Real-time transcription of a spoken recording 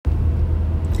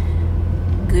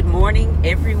Good morning,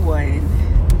 everyone.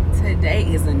 Today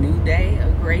is a new day,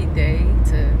 a great day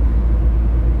to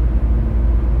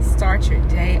start your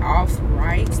day off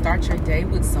right. Start your day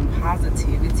with some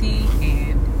positivity.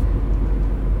 And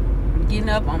I'm getting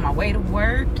up on my way to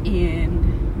work,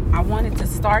 and I wanted to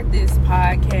start this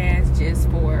podcast just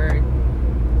for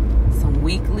some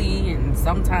weekly and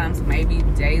sometimes maybe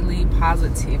daily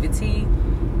positivity,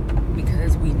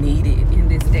 because we need it in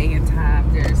this day and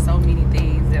time. There's so many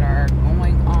things that are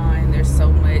going on. There's so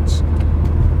much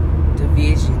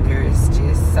division. There's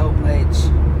just so much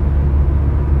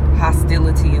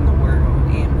hostility in the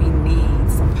world, and we need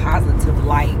some positive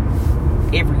light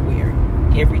everywhere,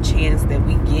 every chance that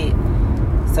we get.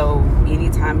 So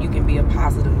anytime you can be a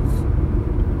positive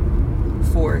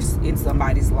force in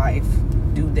somebody's life,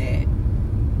 do that,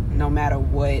 no matter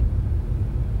what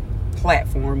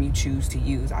platform you choose to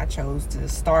use. I chose to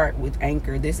start with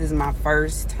Anchor. This is my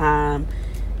first time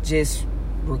just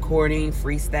recording.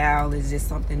 Freestyle is just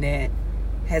something that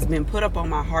has been put up on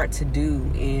my heart to do,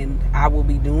 and I will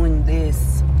be doing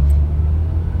this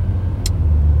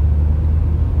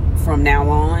from now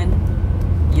on,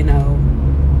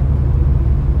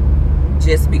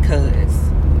 just because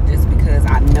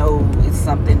I know it's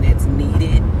something that's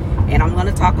needed. And I'm going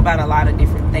to talk about a lot of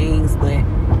different things, but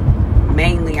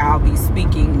mainly I'll be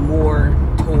speaking more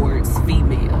towards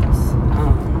females,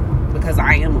 because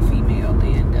I am a female,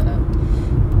 and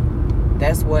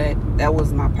that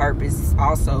was my purpose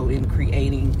also in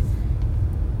creating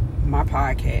my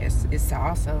podcast, is to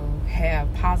also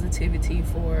have positivity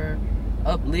for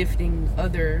uplifting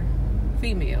other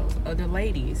females, other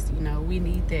ladies. We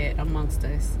need that amongst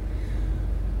us.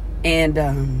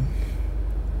 And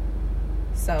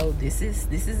so this is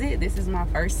it. This is my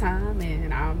first time,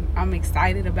 and I'm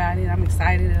excited about it. I'm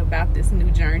excited about this new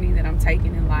journey that I'm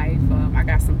taking in life. I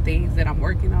got some things that I'm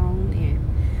working on, and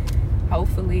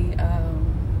hopefully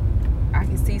I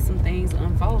can see some things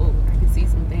unfold. I can see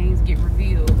some things get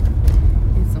revealed,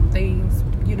 and some things,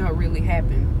 really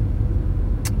happen.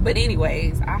 But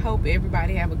anyways, I hope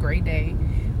everybody have a great day.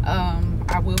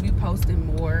 I will be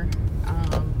posting more.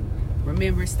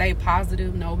 Remember, stay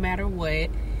positive no matter what.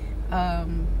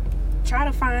 Try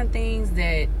to find things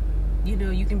that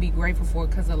you can be grateful for,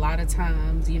 because a lot of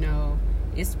times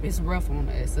it's rough on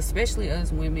us, especially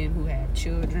us women who have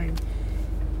children.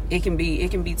 It can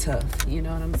be tough. You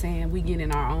know what I'm saying? We get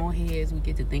in our own heads. We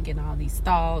get to thinking all these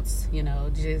thoughts.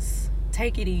 Just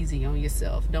take it easy on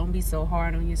yourself. Don't be so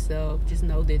hard on yourself. Just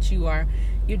know that you're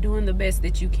doing the best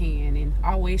that you can, and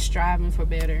always striving for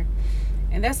better.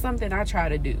 And that's something I try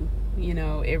to do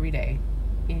every day.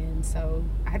 And so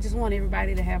I just want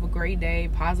everybody to have a great day,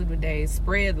 positive day.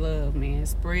 Spread love, man.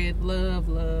 Spread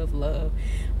love,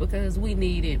 because we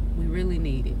need it. We really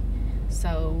need it.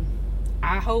 So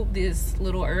I hope this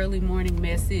little early morning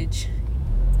message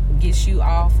gets you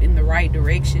off in the right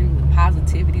direction with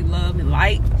positivity, love, and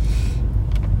light.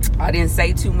 I didn't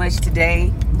say too much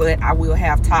today, but I will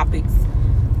have topics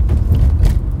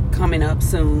coming up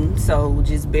soon. So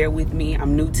just bear with me.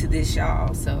 I'm new to this,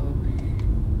 y'all. So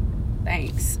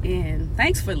thanks. And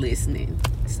thanks for listening.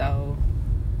 So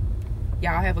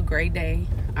y'all have a great day.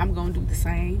 I'm going to do the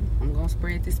same. I'm going to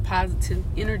spread this positive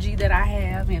energy that I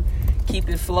have and keep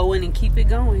it flowing and keep it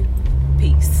going.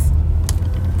 Peace.